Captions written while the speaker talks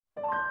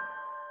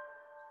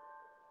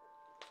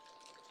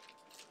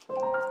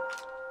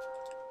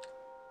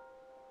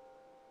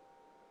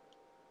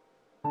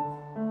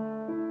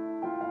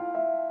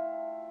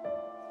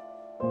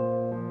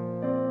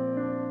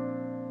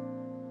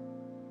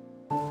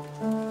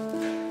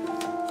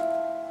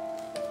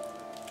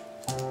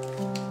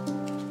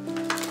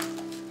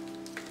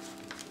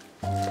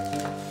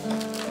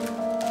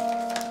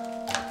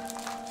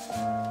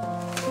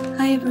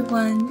Hi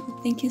everyone,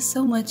 thank you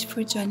so much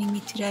for joining me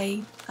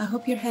today. I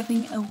hope you're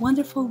having a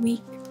wonderful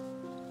week.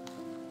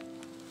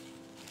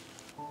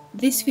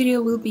 This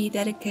video will be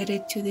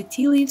dedicated to the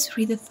Tea Leaves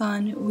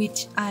readathon,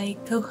 which I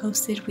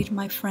co-hosted with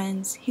my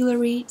friends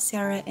Hilary,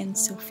 Sarah and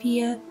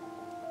Sophia.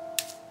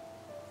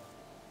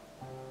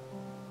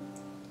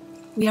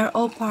 We are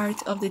all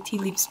part of the Tea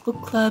Leaves book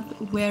club,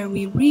 where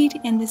we read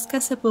and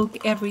discuss a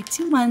book every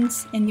 2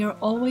 months, and you're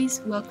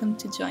always welcome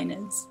to join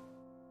us.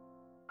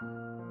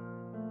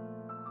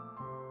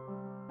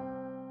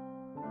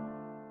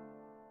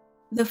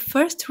 The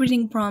first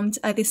reading prompt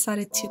I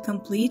decided to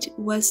complete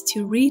was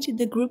to read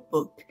the group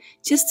book,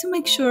 just to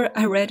make sure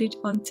I read it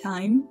on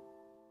time.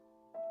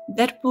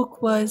 That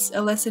book was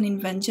A Lesson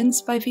in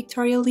Vengeance by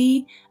Victoria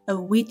Lee, a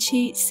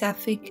witchy,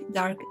 sapphic,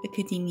 dark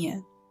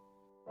academia.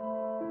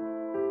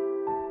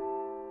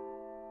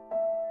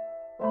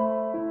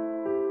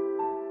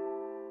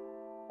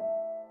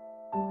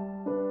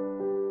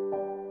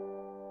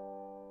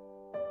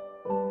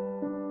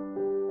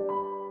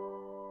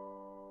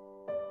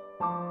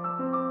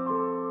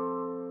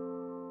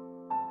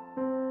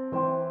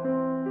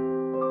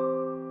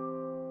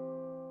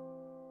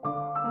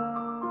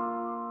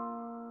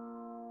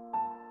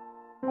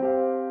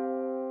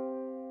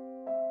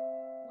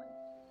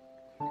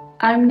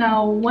 I'm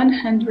now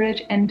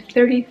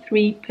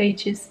 133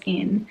 pages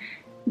in.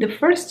 The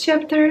first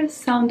chapter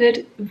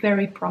sounded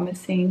very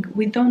promising.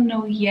 We don't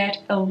know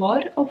yet a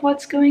lot of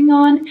what's going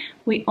on.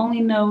 We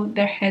only know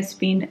there has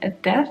been a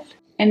death,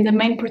 and the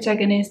main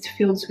protagonist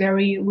feels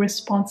very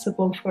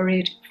responsible for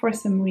it for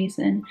some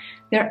reason.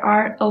 There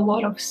are a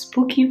lot of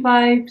spooky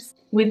vibes,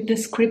 with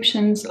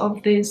descriptions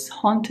of these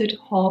haunted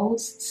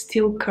halls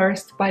still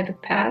cursed by the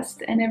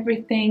past and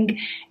everything.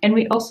 And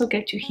we also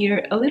get to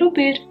hear a little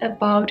bit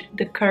about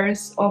the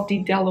curse of the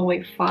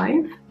Dalloway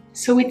Five.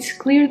 So it's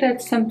clear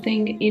that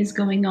something is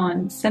going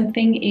on,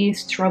 something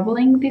is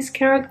troubling these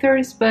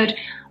characters, but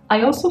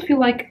I also feel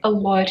like a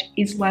lot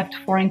is left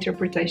for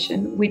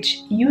interpretation,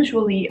 which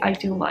usually I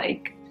do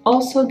like.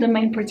 Also, the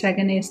main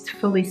protagonist,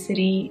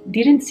 Felicity,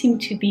 didn't seem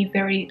to be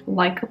very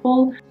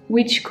likable,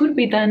 which could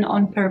be done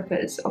on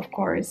purpose, of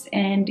course,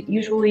 and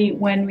usually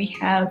when we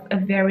have a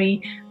very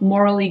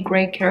morally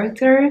grey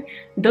character,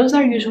 those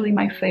are usually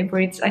my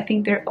favorites. I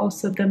think they're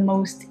also the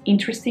most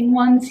interesting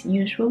ones,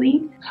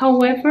 usually.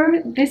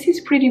 However, this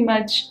is pretty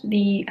much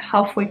the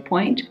halfway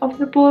point of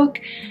the book,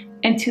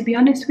 and to be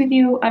honest with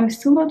you, I'm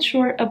still not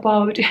sure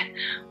about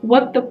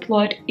what the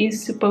plot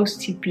is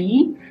supposed to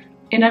be.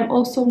 And I'm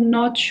also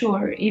not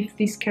sure if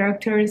these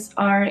characters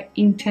are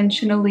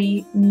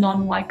intentionally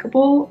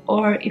non-likable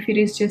or if it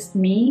is just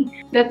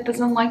me that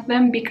doesn't like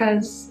them,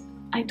 because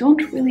I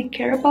don't really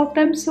care about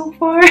them so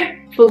far.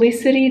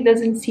 Felicity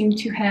doesn't seem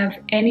to have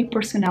any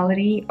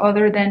personality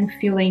other than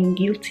feeling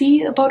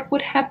guilty about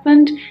what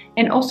happened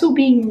and also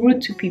being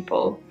rude to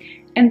people.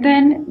 And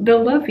then the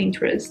love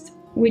interest,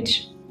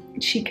 which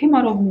she came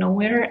out of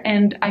nowhere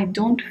and I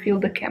don't feel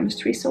the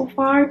chemistry so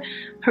far.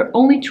 Her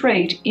only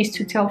trait is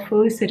to tell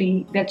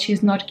Felicity that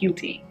she's not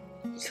guilty.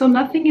 So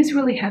nothing is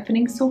really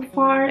happening so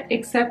far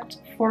except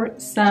for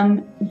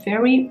some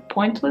very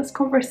pointless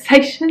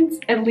conversations,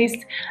 at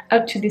least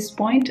up to this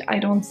point. I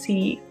don't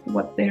see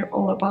what they're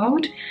all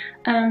about.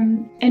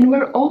 And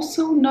we're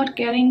also not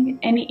getting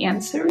any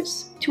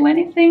answers to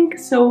anything,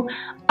 so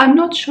I'm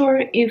not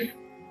sure if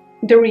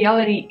the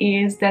reality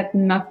is that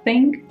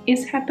nothing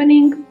is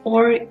happening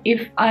or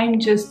if I'm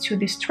just too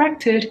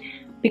distracted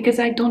because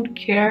I don't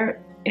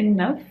care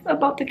enough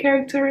about the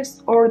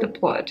characters or the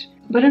plot.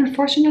 But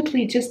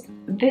unfortunately, just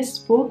this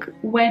book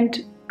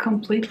went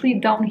completely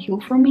downhill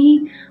for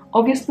me.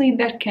 Obviously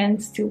that can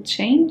still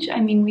change. I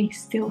mean, we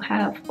still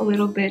have a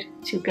little bit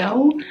to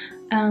go,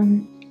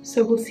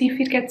 so we'll see if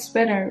it gets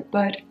better,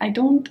 but I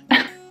don't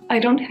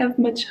have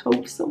much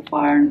hope so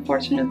far,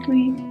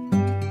 unfortunately.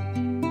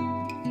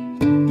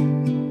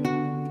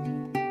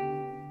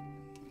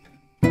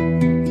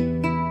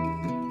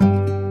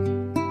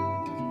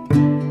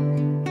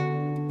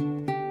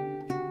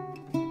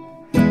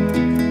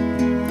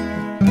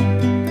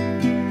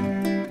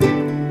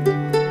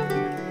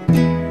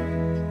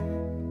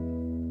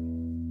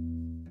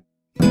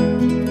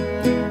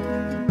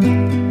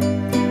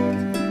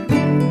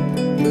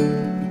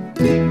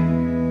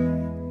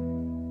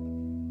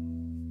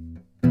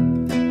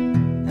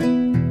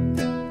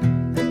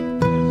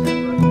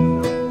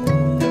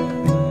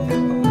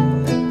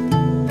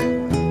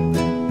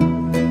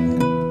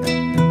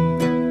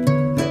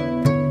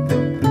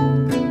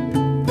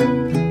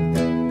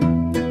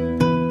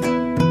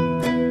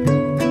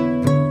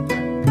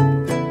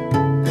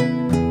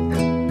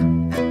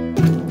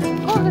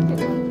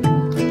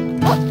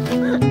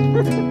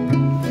 I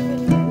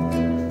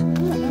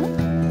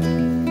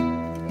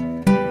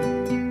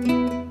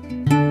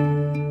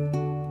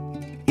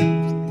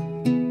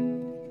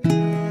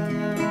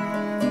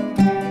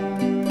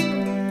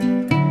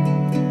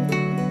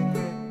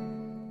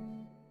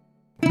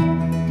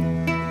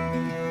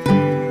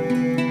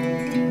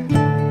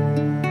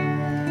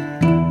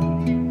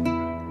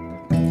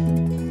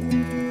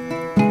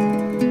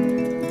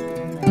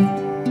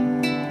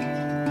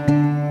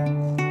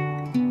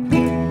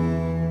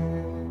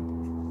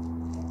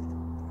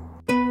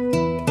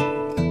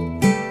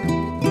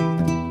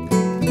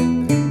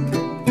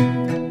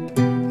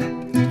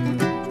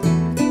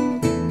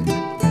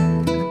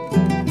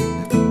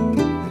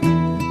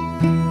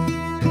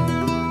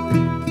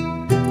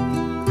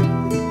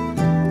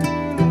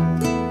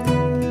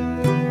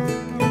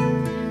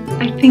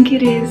think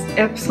it is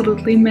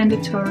absolutely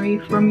mandatory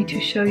for me to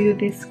show you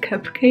these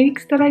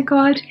cupcakes that I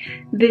got,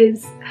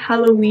 these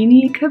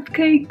Halloweeny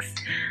cupcakes.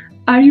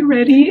 Are you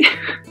ready?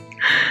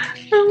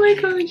 Oh my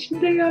gosh,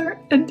 they are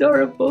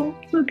adorable.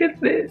 Look at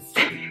this.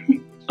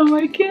 Oh,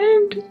 I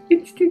can't.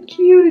 It's too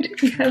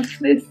cute. We have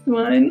this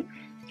one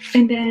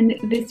and then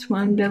this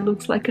one that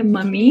looks like a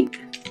mummy.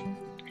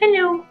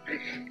 Hello.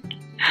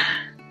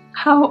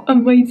 How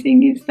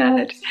amazing is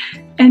that?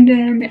 And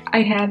then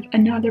I have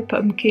another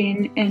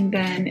pumpkin and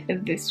then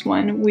this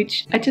one,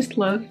 which I just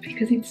love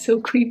because it's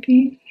so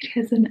creepy. It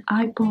has an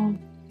eyeball.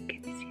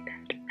 Can you see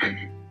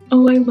that?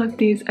 Oh, I love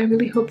these. I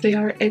really hope they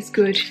are as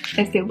good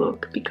as they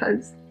look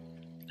because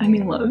I'm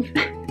in love.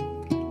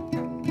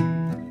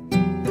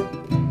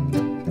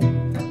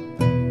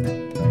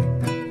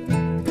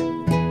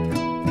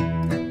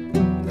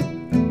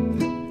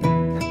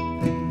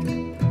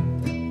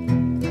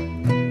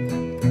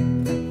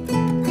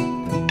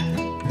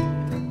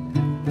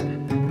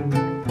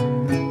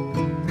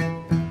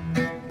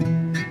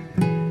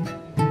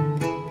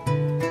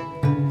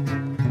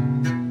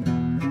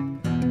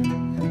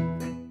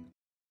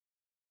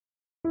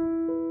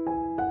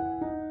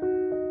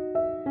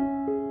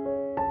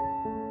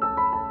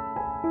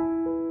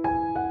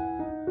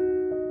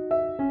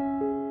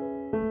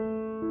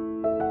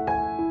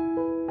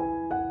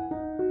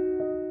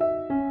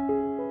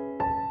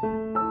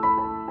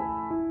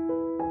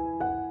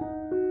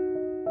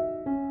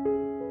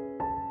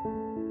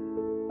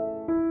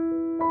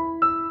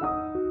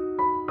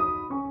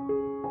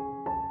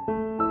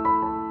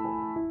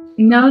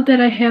 Now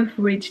that I have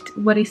reached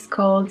what is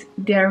called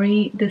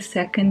Derry the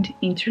Second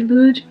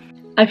Interlude,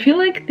 I feel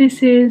like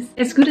this is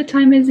as good a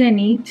time as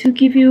any to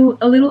give you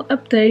a little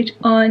update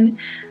on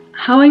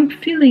how I'm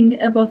feeling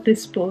about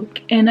this book.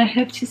 And I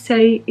have to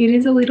say it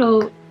is a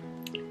little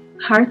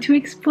hard to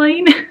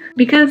explain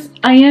because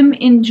I am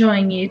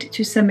enjoying it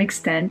to some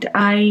extent.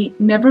 I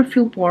never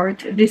feel bored.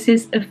 This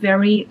is a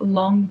very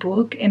long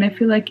book and I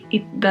feel like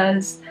it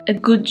does a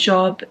good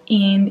job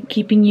in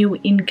keeping you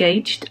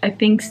engaged. I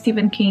think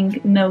Stephen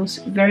King knows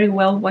very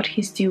well what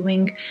he's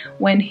doing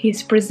when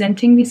he's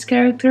presenting these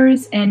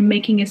characters and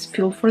making us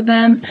feel for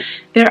them.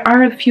 There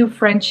are a few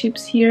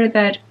friendships here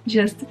that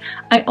just,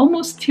 I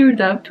almost teared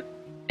up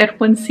at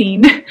one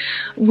scene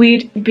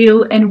with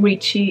Bill and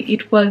Richie.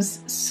 It was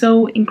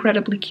so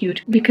incredibly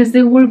cute because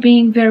they were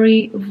being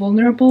very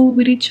vulnerable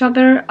with each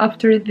other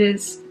after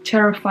this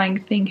terrifying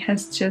thing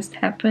has just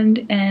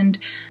happened, and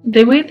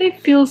the way they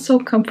feel so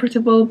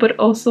comfortable but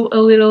also a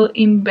little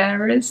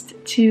embarrassed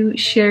to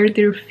share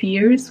their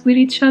fears with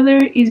each other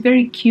is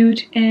very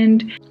cute,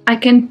 and I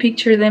can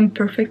picture them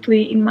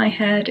perfectly in my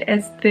head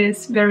as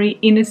these very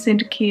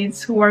innocent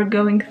kids who are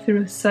going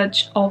through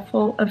such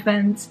awful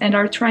events and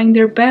are trying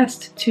their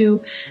best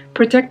to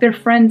protect their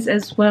friends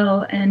as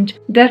well. And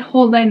that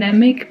whole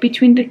dynamic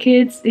between the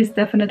kids is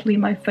definitely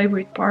my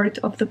favorite part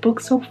of the book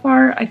so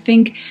far. I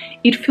think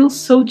it feels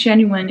so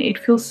genuine, it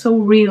feels so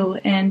real,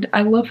 and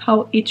I love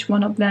how each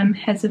one of them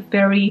has a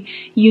very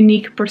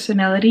unique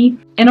personality.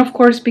 And of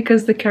course,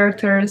 because the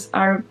characters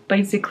are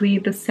basically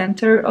the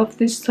center of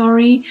this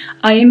story,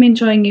 I am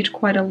enjoying it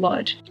quite a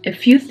lot. A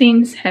few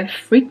things have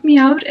freaked me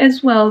out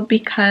as well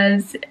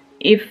because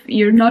if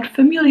you're not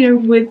familiar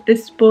with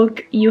this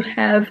book, you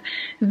have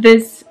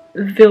this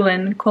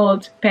villain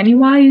called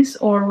Pennywise,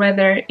 or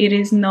rather it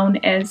is known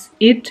as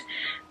It,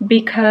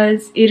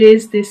 because it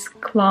is this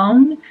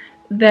clown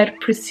that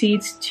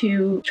proceeds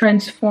to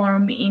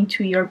transform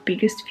into your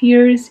biggest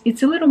fears.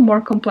 It's a little more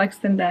complex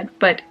than that,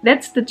 but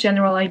that's the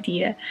general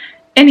idea.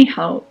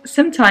 Anyhow,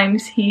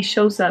 sometimes he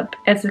shows up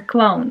as a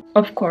clown,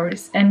 of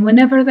course, and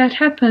whenever that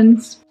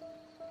happens,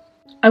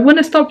 I want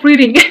to stop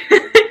reading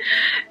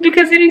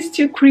because it is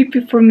too creepy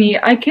for me.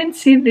 I can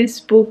see this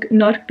book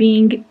not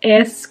being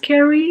as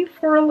scary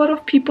for a lot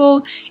of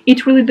people.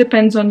 It really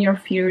depends on your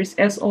fears,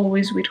 as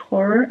always with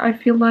horror, I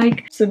feel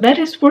like. So that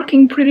is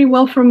working pretty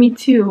well for me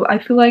too. I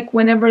feel like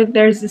whenever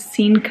there's a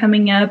scene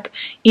coming up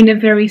in a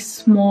very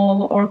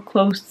small or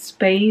closed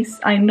space,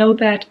 I know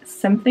that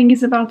something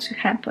is about to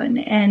happen.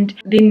 And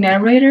the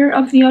narrator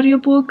of the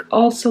audiobook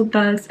also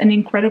does an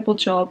incredible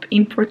job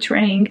in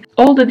portraying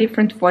all the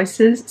different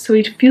voices, so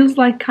it feels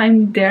like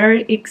I'm there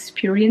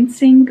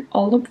experiencing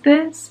all of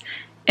this,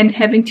 and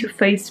having to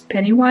face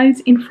Pennywise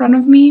in front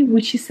of me,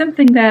 which is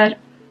something that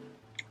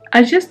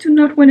I just do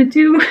not want to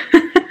do.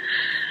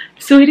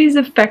 So it is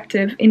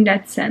effective in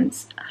that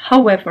sense.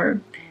 However,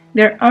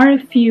 there are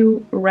a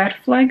few red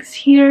flags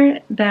here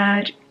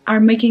that are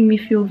making me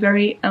feel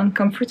very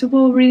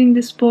uncomfortable reading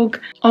this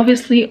book.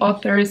 Obviously,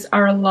 authors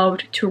are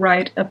allowed to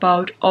write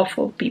about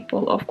awful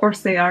people. Of course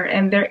they are,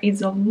 and there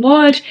is a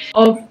lot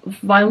of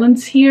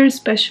violence here,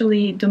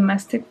 especially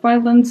domestic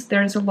violence.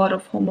 There's a lot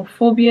of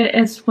homophobia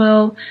as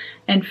well,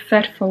 and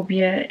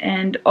fatphobia,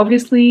 and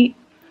obviously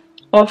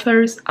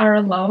authors are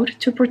allowed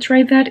to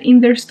portray that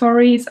in their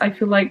stories. I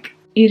feel like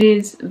it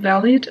is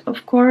valid,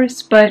 of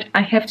course, but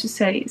I have to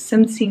say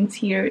some scenes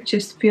here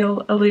just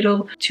feel a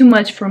little too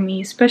much for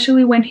me,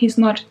 especially when he's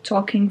not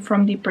talking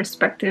from the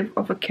perspective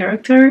of a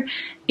character.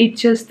 It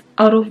just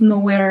out of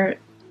nowhere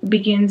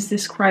begins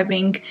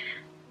describing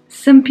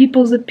some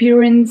people's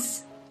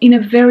appearance in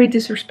a very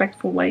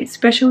disrespectful way,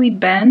 especially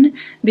Ben,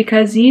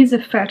 because he is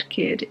a fat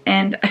kid,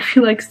 and I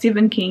feel like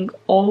Stephen King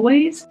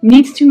always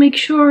needs to make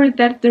sure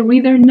that the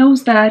reader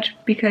knows that,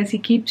 because he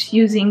keeps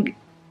using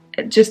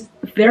just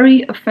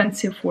very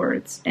offensive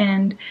words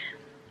and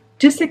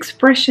just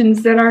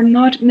expressions that are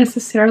not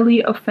necessarily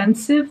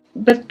offensive,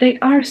 but they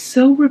are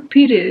so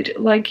repeated.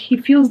 Like, he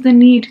feels the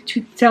need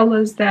to tell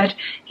us that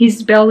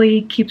his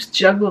belly keeps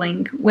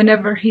juggling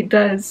whenever he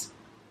does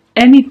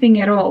anything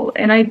at all,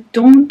 and I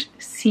don't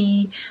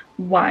see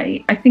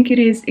why. I think it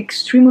is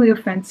extremely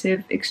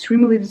offensive,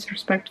 extremely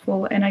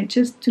disrespectful, and I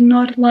just do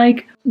not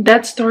like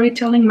that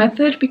storytelling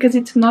method because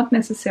it's not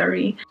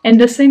necessary. And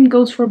the same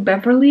goes for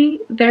Beverly.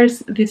 There's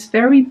this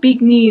very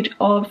big need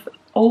of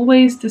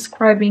always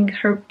describing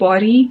her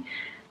body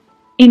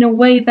in a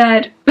way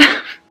that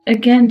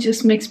again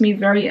just makes me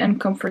very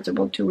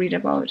uncomfortable to read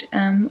about.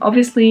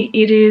 Obviously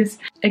it is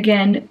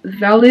again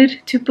valid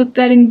to put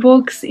that in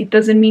books. It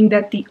doesn't mean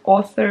that the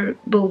author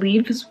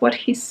believes what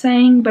he's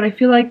saying, but I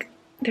feel like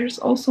there's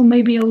also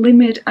maybe a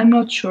limit. I'm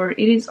not sure.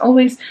 It is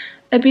always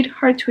a bit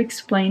hard to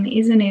explain,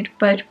 isn't it?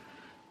 But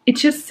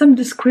it's just some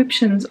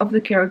descriptions of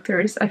the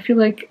characters. I feel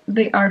like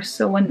they are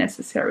so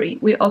unnecessary.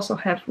 We also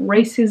have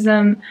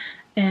racism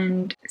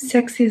and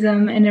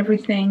sexism and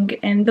everything,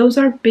 and those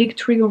are big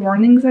trigger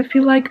warnings, I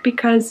feel like,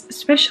 because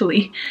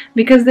especially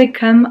because they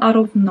come out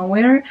of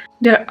nowhere.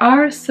 There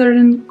are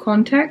certain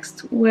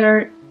contexts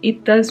where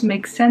it does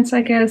make sense,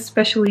 I guess,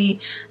 especially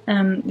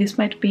this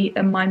might be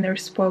a minor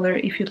spoiler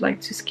if you'd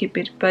like to skip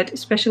it, but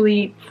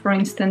especially for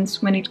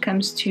instance when it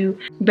comes to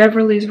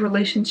Beverly's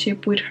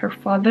relationship with her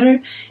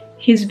father.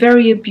 He's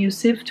very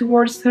abusive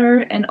towards her,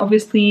 and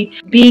obviously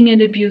being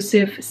an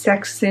abusive,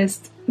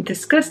 sexist,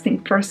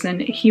 disgusting person,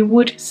 he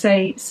would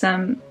say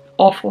some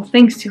awful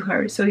things to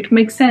her. So it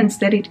makes sense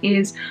that it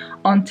is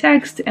on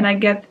text, and I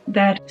get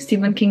that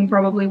Stephen King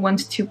probably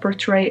wants to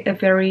portray a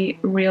very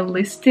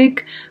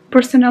realistic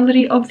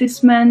personality of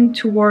this man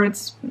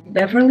towards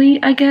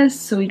Beverly, I guess,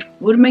 so it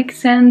would make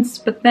sense,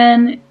 but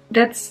then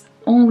that's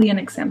only an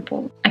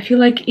example. I feel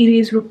like it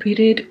is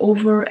repeated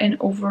over and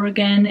over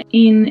again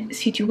in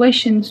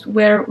situations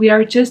where we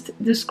are just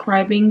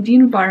describing the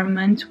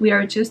environment, we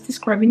are just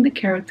describing the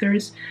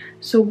characters,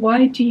 so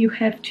why do you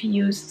have to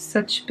use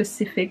such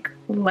specific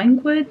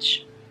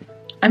language?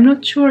 I'm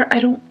not sure. I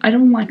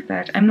don't like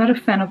that. I'm not a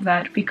fan of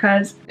that,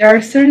 because there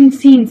are certain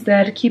scenes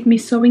that keep me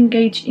so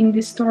engaged in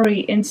this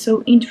story and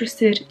so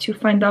interested to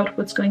find out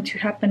what's going to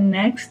happen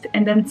next,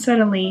 and then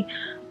suddenly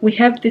we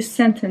have this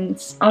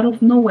sentence out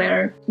of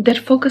nowhere that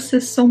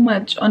focuses so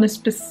much on a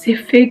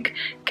specific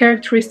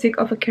characteristic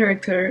of a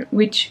character,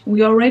 which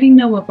we already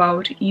know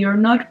about.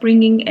 You're not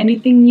bringing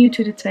anything new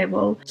to the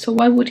table, so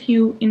why would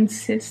you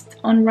insist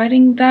on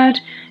writing that,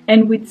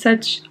 and with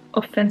such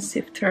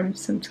offensive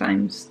terms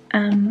sometimes?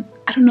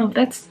 I don't know,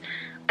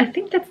 I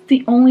think that's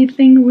the only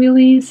thing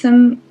really.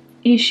 Some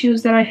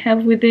issues that I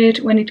have with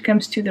it when it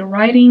comes to the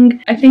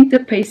writing. I think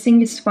the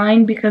pacing is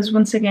fine, because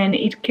once again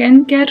it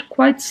can get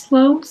quite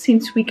slow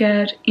since we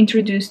get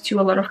introduced to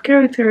a lot of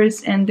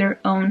characters and their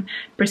own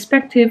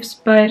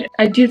perspectives, but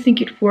I do think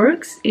it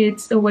works.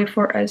 It's a way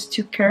for us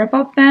to care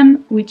about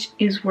them, which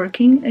is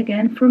working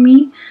again for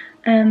me.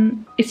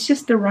 It's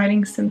just the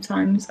writing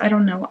sometimes, I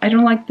don't know, I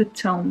don't like the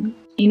tone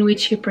in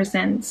which he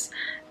presents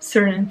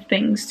certain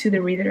things to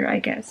the reader, I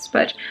guess.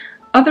 But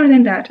other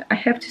than that, I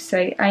have to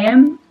say I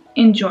am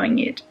enjoying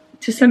it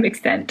to some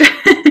extent.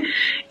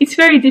 It's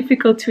very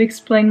difficult to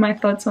explain my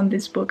thoughts on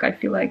this book, I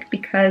feel like,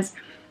 because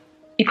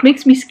it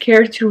makes me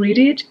scared to read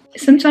it.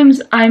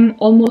 Sometimes I'm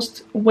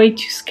almost way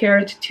too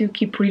scared to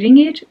keep reading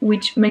it,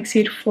 which makes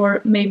it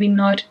for maybe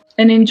not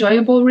an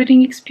enjoyable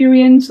reading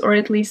experience, or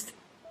at least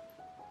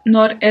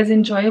not as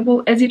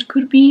enjoyable as it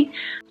could be.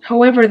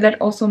 However,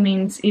 that also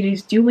means it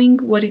is doing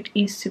what it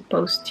is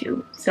supposed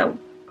to. So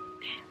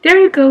there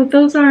you go,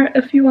 those are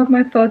a few of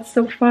my thoughts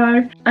so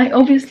far. I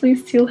obviously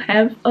still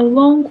have a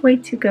long way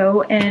to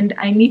go and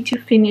I need to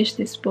finish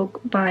this book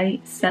by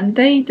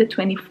Sunday the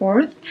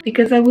 24th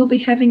because I will be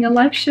having a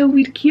live show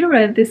with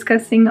Kira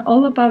discussing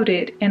all about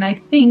it, and I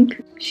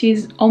think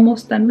she's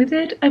almost done with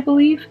it, I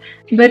believe.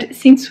 But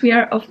since we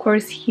are of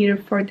course here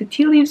for the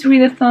Tea Leaves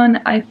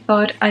readathon, I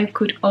thought I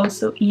could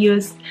also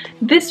use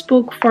this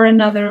book for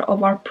another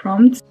of our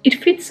prompts.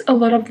 It fits a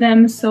lot of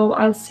them, so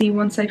I'll see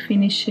once I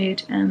finish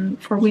it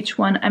and for which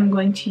one I'm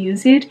going to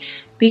use it,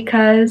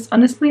 because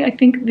honestly I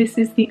think this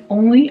is the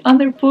only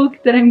other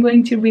book that I'm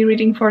going to be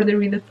reading for the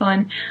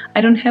readathon.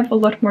 I don't have a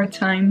lot more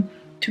time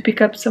to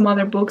pick up some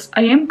other books.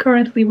 I am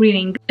currently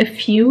reading a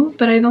few,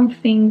 but I don't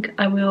think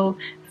I will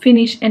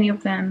finish any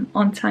of them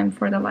on time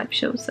for the live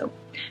show, so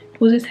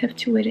we'll just have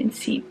to wait and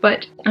see.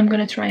 But I'm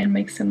gonna try and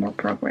make some more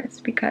progress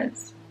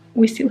because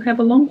we still have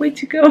a long way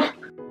to go.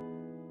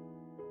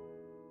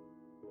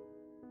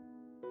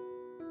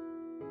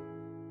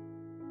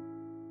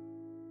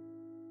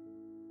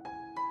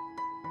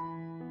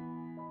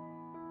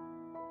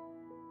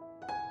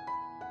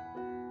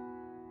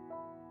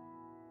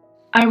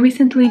 I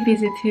recently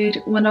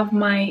visited one of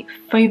my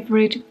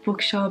favorite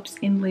bookshops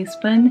in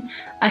Lisbon.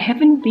 I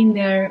haven't been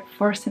there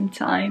for some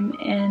time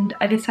and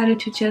I decided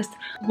to just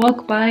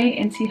walk by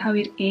and see how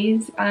it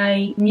is.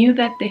 I knew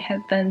that they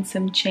had done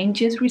some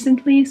changes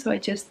recently, so I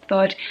just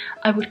thought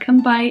I would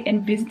come by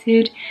and visit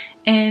it,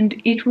 and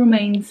it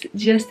remains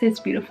just as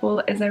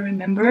beautiful as I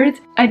remembered.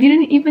 I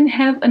didn't even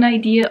have an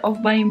idea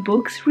of buying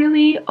books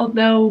really,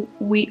 although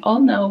we all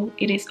know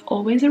it is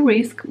always a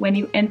risk when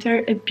you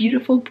enter a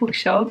beautiful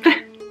bookshop.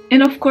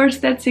 And of course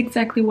that's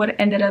exactly what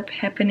ended up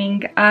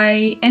happening.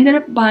 I ended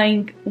up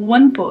buying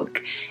one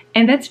book,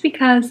 and that's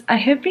because I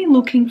have been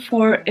looking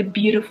for a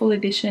beautiful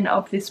edition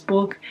of this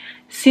book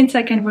since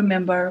I can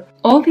remember.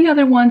 All the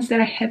other ones that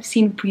I have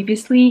seen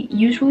previously,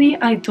 usually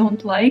I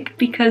don't like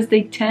because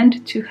they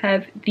tend to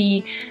have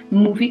the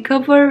movie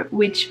cover,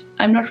 which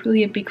I'm not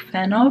really a big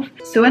fan of.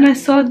 So when I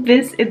saw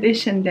this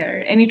edition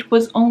there and it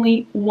was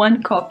only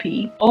one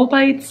copy all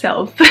by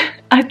itself,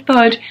 I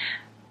thought,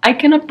 I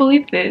cannot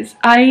believe this.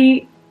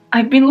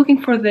 I've been looking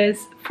for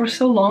this for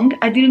so long.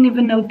 I didn't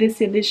even know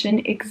this edition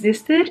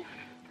existed,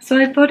 so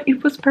I thought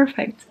it was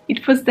perfect.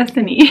 It was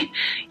destiny.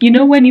 You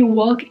know when you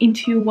walk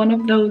into one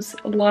of those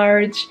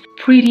large,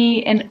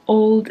 pretty and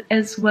old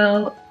as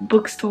well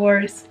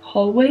bookstores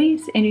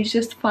hallways and you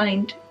just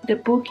find the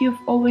book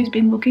you've always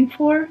been looking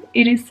for?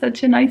 It is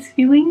such a nice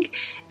feeling.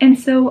 And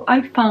so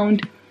I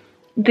found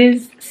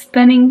this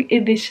stunning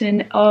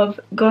edition of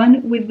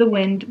Gone with the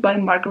Wind by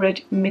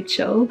Margaret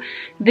Mitchell.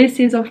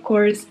 This is of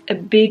course a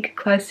big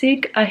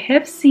classic. I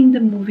have seen the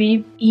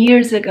movie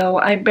years ago.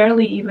 I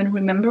barely even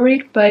remember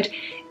it, but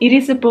it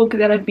is a book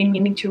that I've been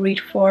meaning to read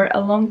for a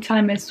long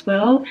time as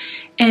well.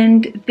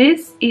 And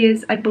this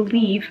is, I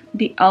believe,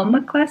 the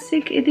Alma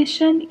Classic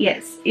edition.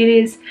 Yes, it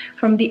is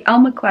from the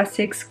Alma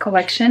Classics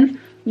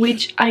collection,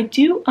 which I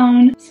do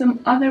own some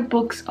other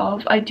books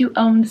of. I do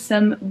own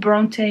some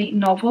Bronte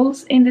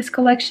novels in this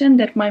collection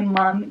that my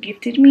mom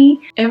gifted me.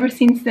 Ever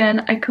since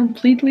then, I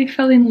completely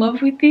fell in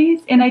love with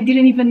these and I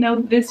didn't even know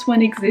this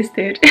one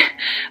existed.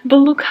 But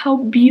look how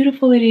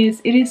beautiful it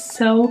is. It is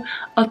so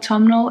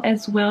autumnal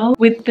as well,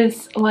 with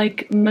this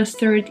like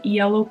mustard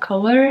yellow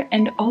color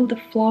and all the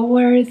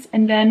flowers,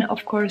 and then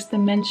of course the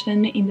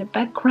mansion in the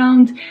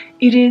background.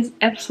 It is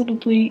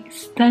absolutely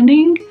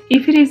stunning.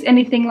 If it is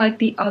anything like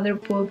the other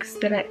books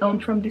that I own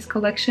from this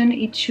collection,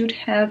 it should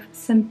have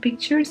some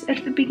pictures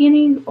at the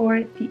beginning or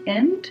at the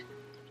end.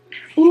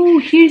 Oh,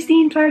 here's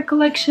the entire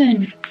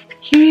collection.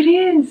 Here it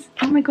is.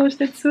 Oh my gosh,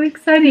 that's so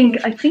exciting.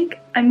 I think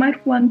I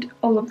might want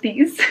all of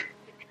these.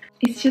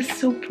 It's just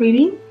so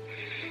pretty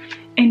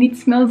and it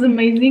smells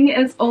amazing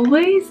as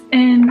always,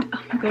 and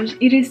oh my gosh,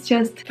 it is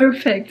just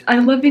perfect. I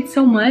love it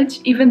so much,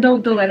 even though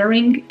the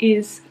lettering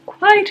is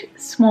quite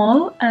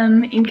small.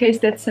 In case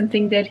that's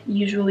something that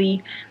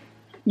usually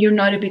you're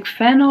not a big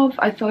fan of,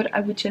 I thought I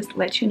would just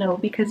let you know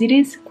because it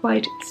is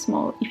quite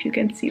small, if you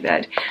can see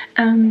that,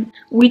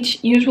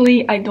 which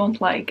usually I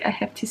don't like, I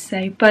have to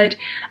say, but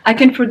I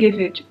can forgive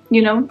it,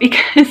 you know,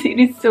 because it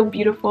is so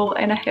beautiful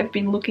and I have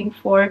been looking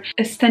for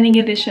a stunning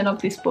edition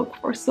of this book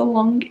for so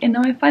long, and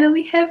now I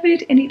finally have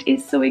it and it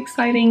is so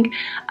exciting.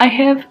 I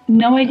have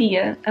no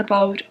idea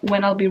about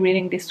when I'll be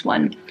reading this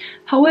one.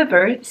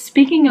 However,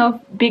 speaking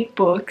of big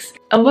books,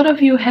 a lot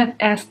of you have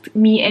asked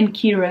me and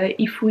Kira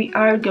if we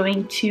are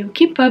going to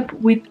keep up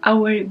with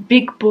our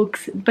big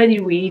books buddy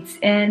reads,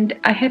 and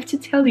I have to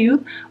tell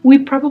you, we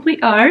probably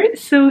are.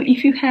 So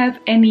if you have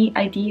any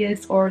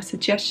ideas or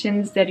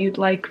suggestions that you'd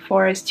like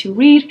for us to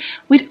read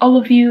with all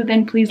of you,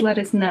 then please let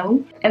us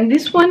know. And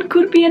this one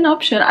could be an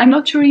option. I'm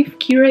not sure if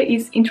Kira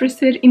is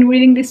interested in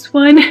reading this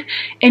one,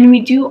 and we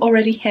do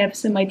already have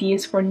some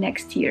ideas for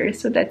next year,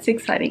 so that's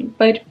exciting.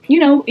 But you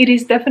know, it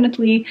is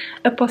definitely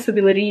a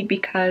possibility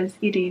because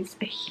it is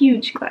a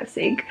huge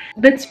classic.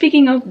 But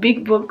speaking of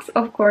big books,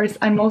 of course,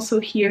 I'm also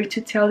here to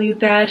tell you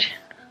that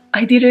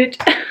I did it.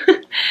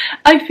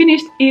 I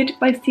finished It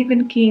by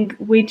Stephen King,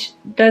 which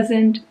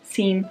doesn't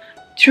seem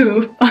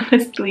true,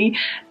 honestly.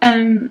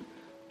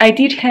 I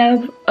did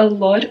have a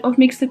lot of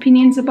mixed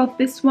opinions about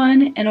this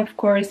one, and of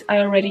course I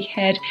already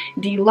had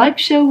the live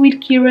show with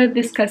Kira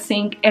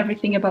discussing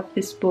everything about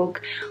this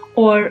book,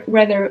 or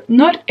rather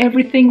not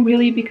everything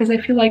really, because I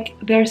feel like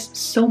there's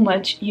so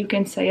much you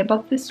can say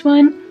about this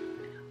one,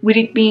 with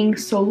it being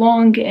so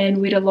long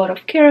and with a lot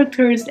of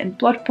characters and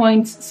plot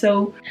points.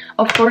 So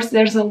of course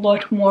there's a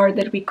lot more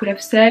that we could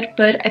have said,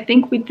 but I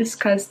think we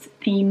discussed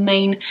the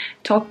main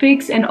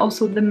topics and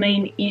also the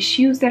main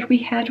issues that we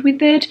had with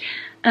it.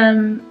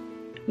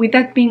 With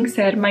that being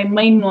said, my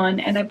main one,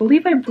 and I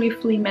believe I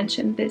briefly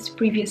mentioned this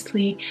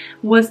previously,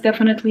 was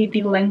definitely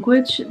the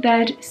language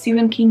that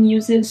Stephen King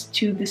uses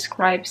to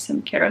describe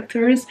some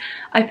characters.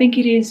 I think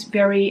it is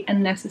very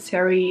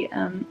unnecessary.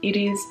 It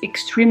is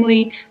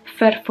extremely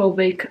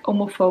fatphobic,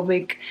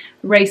 homophobic,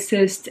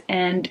 racist,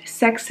 and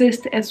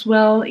sexist as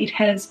well. It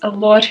has a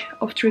lot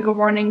of trigger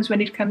warnings when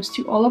it comes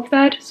to all of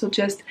that, so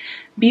just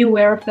be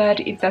aware of that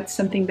if that's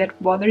something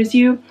that bothers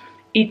you.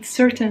 It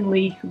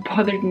certainly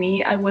bothered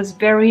me. I was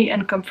very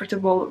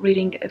uncomfortable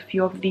reading a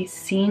few of these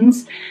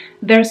scenes.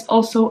 There's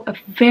also a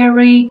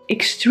very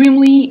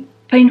extremely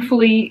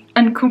painfully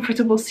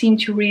uncomfortable scene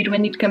to read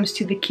when it comes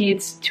to the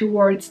kids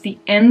towards the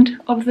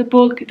end of the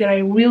book that I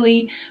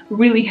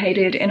really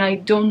hated, and I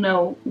don't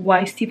know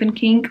why Stephen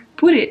King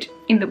put it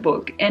in the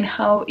book and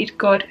how it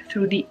got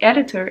through the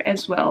editor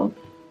as well.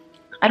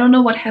 I don't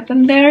know what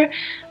happened there,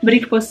 but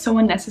it was so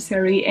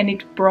unnecessary and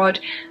it brought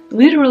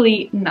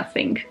literally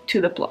nothing to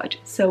the plot.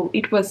 So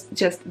it was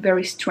just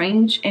very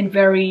strange and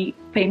very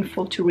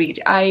painful to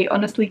read. I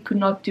honestly could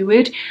not do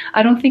it.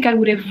 I don't think I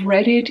would have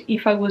read it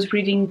if I was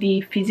reading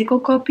the physical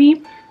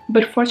copy,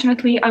 but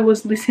fortunately I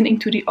was listening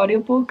to the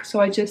audiobook,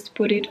 so I just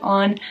put it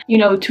on, you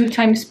know, 2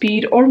 times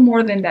speed or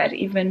more than that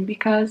even,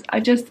 because I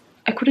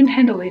couldn't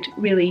handle it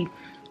really.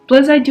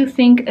 Plus, I do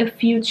think a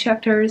few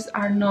chapters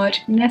are not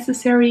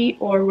necessary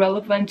or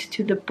relevant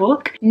to the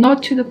book,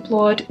 not to the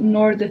plot,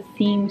 nor the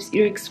themes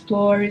it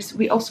explores.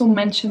 We also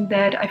mentioned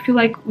that I feel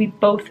like we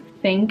both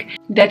think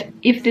that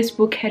if this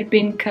book had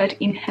been cut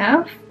in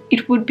half,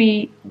 it would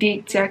be the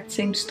exact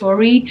same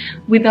story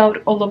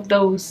without all of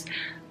those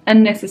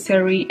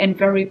unnecessary and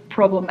very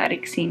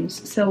problematic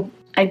scenes. So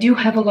I do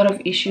have a lot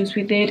of issues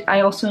with it.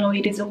 I also know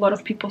it is a lot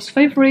of people's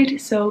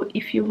favorite, so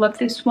if you love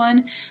this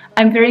one,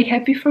 I'm very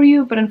happy for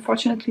you, but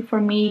unfortunately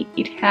for me,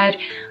 it had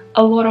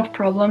a lot of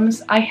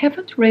problems. I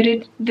haven't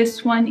rated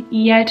this one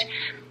yet.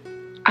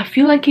 I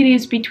feel like it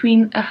is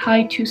between a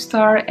high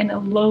 2-star and a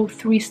low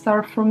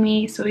 3-star for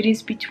me, so it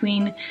is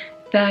between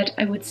that,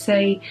 I would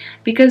say,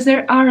 because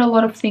there are a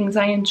lot of things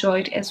I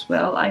enjoyed as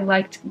well. I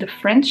liked the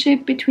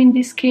friendship between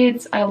these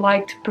kids. I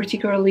liked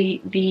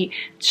particularly the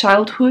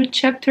childhood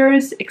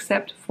chapters,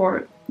 except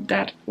for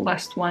that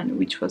last one,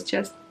 which was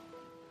just...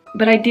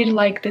 But I did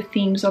like the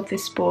themes of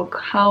this book,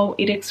 how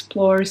it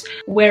explores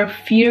where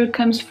fear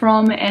comes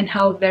from and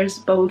how there's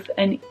both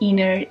an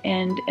inner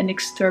and an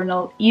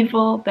external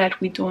evil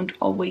that we don't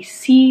always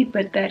see,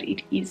 but that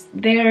it is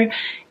there,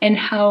 and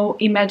how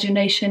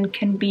imagination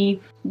can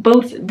be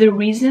both the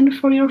reason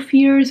for your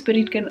fears, but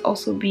it can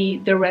also be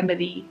the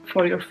remedy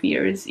for your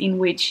fears, in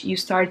which you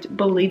start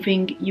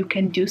believing you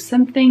can do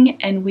something,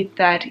 and with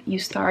that you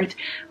start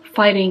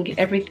fighting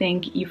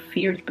everything you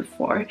feared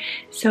before.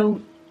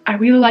 So I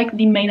really like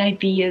the main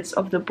ideas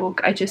of the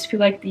book. I just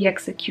feel like the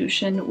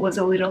execution was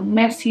a little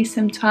messy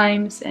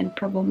sometimes and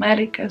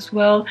problematic as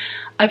well.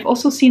 I've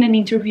also seen an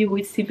interview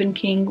with Stephen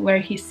King where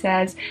he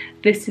says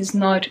this is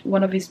not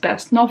one of his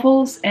best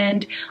novels,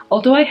 and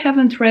although I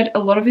haven't read a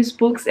lot of his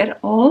books at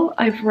all,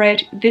 I've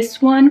read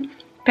this one,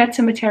 Pet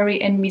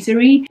Sematary and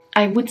Misery.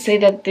 I would say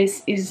that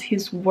this is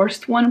his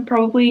worst one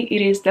probably.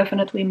 It is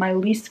definitely my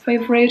least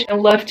favorite. I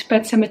loved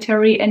Pet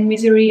Sematary and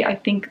Misery. I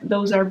think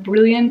those are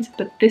brilliant,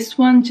 but this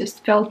one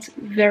just felt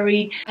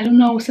very, I don't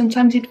know,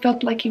 sometimes it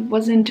felt like it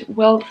wasn't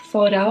well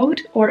thought out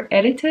or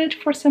edited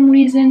for some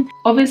reason.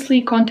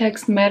 Obviously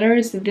context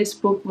matters. This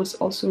book was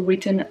also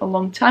written a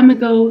long time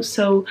ago,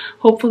 so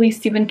hopefully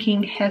Stephen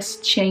King has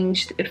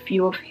changed a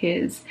few of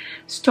his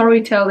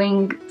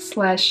storytelling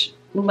slash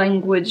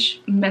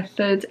language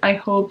method. I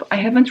hope. I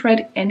haven't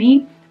read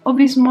any of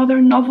his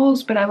modern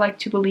novels, but I like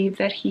to believe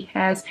that he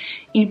has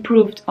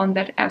improved on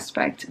that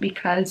aspect,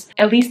 because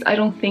at least I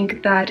don't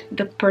think that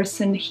the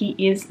person he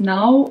is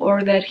now,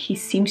 or that he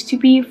seems to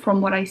be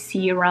from what I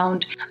see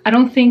around, I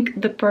don't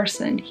think the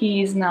person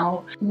he is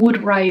now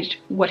would write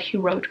what he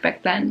wrote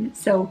back then.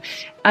 So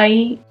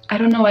I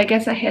don't know, I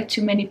guess I had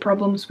too many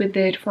problems with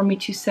it for me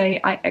to say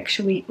I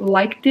actually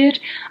liked it.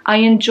 I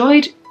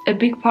enjoyed a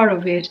big part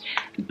of it,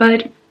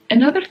 but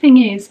another thing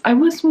is, I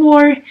was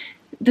more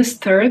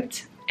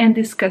disturbed and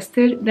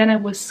disgusted than I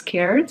was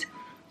scared,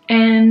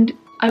 and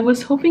I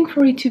was hoping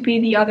for it to be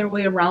the other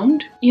way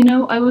around. You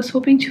know, I was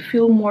hoping to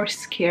feel more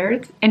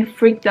scared and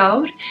freaked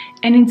out,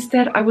 and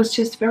instead I was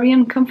just very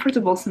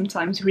uncomfortable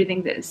sometimes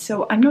reading this.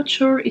 So I'm not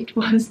sure it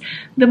was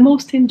the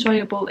most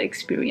enjoyable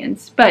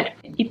experience, but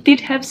it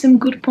did have some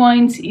good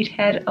points, it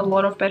had a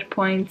lot of bad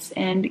points,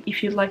 and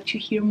if you'd like to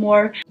hear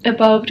more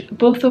about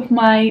both of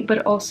my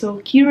but also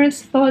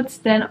Kira's thoughts,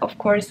 then of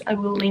course I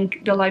will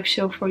link the live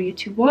show for you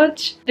to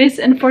watch. This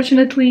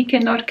unfortunately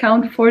cannot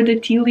count for the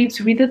Tea Leaves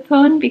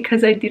readathon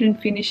because I didn't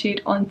finish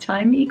it on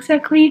time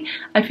exactly.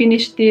 I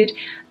finished it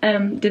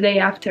the day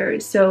after,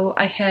 so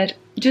I had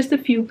just a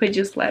few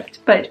pages left,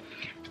 but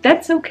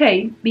that's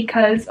okay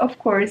because of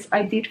course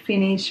I did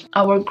finish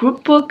our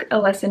group book, A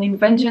Lesson in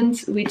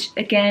Vengeance, which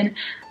again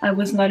I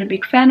was not a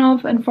big fan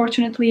of.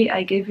 Unfortunately,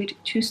 I gave it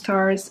 2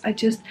 stars. I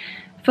just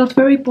felt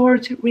very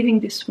bored reading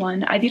this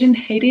one. I didn't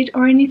hate it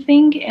or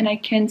anything, and I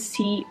can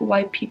see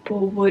why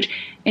people would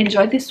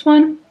enjoy this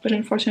one, but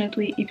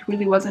unfortunately it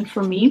really wasn't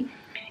for me.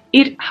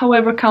 It,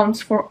 however,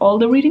 counts for all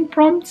the reading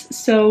prompts,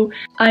 so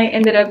I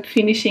ended up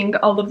finishing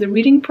all of the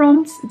reading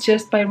prompts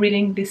just by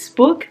reading this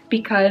book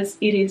because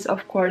it is,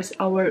 of course,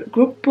 our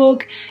group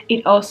book.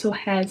 It also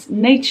has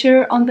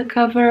nature on the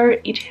cover,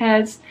 it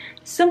has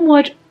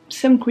somewhat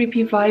some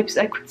creepy vibes,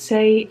 I could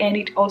say, and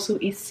it also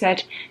is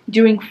set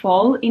during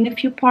fall in a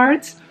few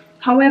parts.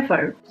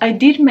 However, I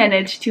did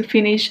manage to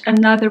finish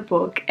another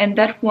book, and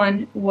that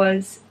one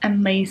was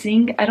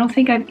amazing. I don't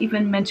think I've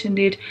even mentioned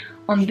it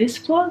on this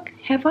vlog,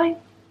 have I?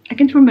 I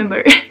can't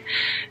remember.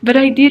 But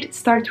I did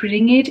start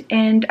reading it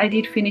and I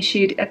did finish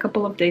it a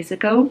couple of days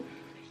ago.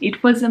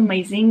 It was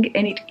amazing,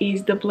 and it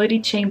is The Bloody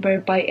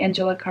Chamber by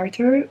Angela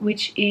Carter,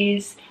 which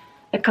is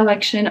a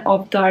collection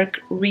of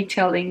dark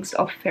retellings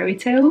of fairy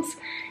tales,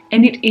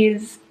 and it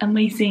is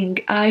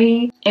amazing.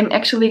 I am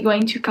actually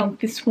going to count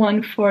this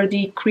one for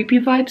the creepy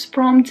vibes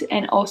prompt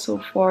and also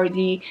for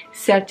the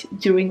set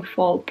during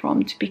fall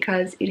prompt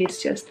because it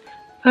is just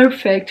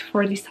perfect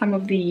for this time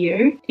of the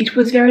year. It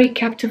was very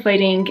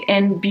captivating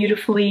and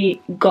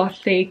beautifully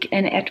gothic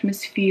and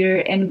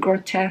atmosphere and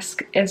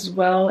grotesque as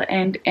well,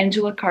 and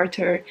Angela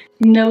Carter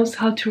knows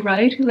how to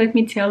write, let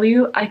me tell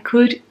you. I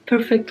could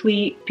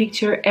perfectly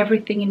picture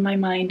everything in my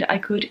mind. I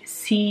could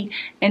see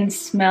and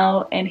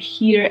smell and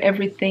hear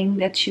everything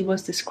that she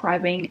was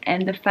describing,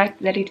 and the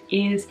fact that it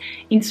is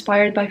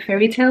inspired by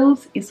fairy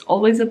tales is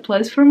always a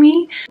plus for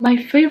me. My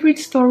favorite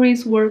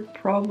stories were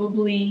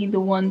probably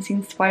the ones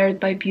inspired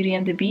by Beauty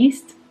and the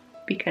Beast,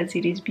 because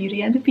it is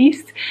Beauty and the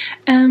Beast,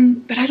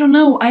 but I don't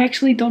know, I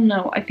actually don't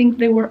know. I think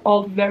they were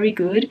all very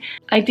good.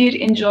 I did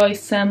enjoy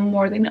some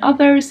more than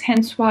others,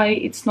 hence why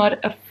it's not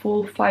a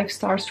full 5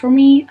 stars for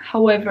me.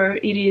 However,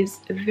 it is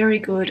very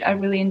good. I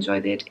really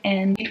enjoyed it,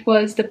 and it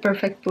was the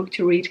perfect book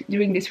to read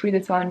during this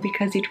readathon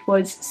because it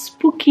was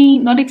spooky,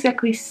 not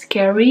exactly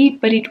scary,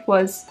 but it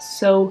was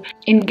so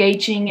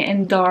engaging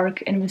and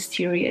dark and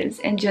mysterious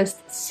and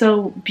just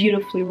so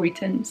beautifully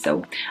written.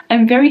 So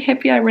I'm very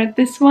happy I read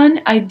this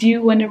one. I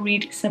do want to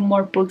read some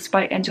more books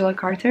by Angela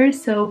Carter,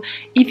 so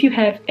if you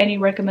have any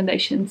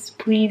recommendations,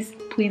 please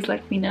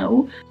let me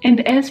know.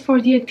 And as for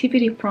the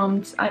activity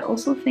prompts, I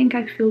also think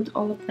I filled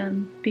all of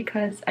them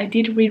because I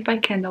did read by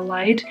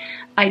candlelight.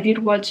 I did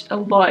watch a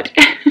lot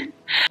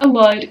a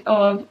lot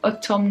of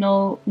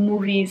autumnal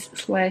movies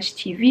slash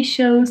TV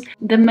shows,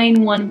 the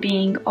main one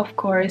being of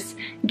course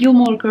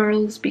Gilmore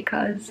Girls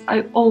because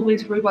I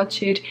always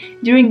rewatch it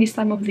during this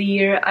time of the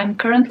year. I'm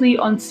currently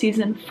on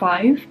season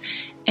 5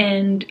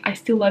 and I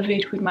still love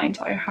it with my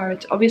entire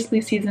heart.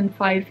 Obviously season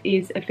 5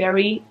 is a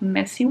very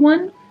messy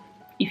one,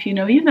 if you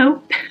know you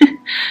know,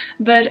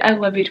 but I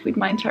love it with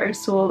my entire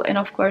soul, and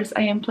of course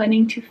I am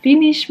planning to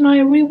finish my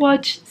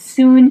rewatch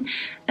soon.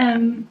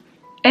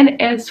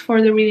 And as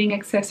for the reading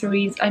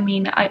accessories, I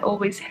mean, I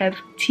always have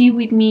tea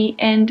with me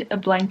and a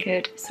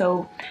blanket,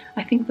 so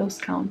I think those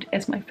count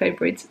as my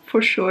favorites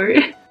for sure.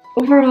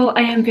 Overall,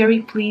 I am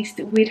very pleased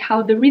with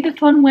how the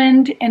readathon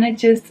went, and I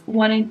just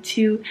wanted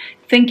to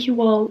thank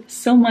you all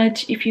so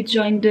much if you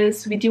joined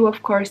us. We do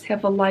of course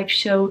have a live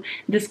show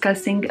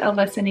discussing A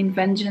Lesson in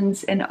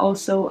Vengeance and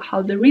also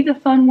how the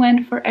readathon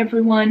went for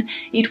everyone.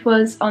 It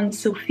was on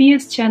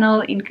Sophia's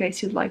channel in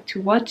case you'd like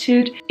to watch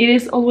it. It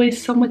is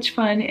always so much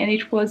fun and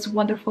it was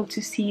wonderful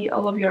to see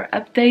all of your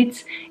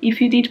updates.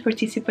 If you did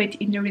participate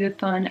in the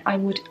readathon, I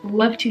would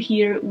love to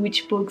hear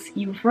which books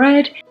you've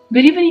read.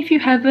 But even if you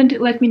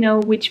haven't, let me know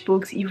which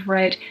books you've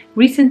read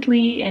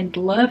recently and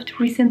loved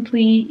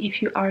recently,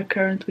 if you are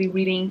currently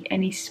reading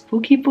any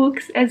spooky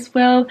books as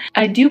well.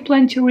 I do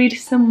plan to read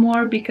some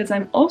more because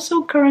I'm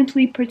also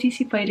currently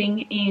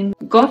participating in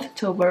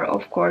Gothtober,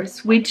 of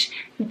course, which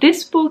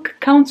this book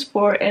counts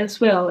for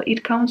as well.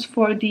 It counts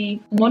for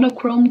the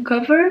monochrome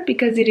cover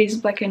because it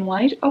is black and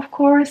white, of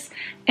course,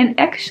 and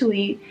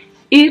actually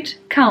it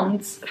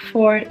counts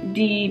for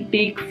the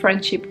big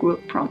friendship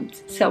group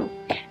prompt. So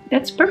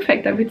that's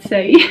perfect, I would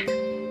say.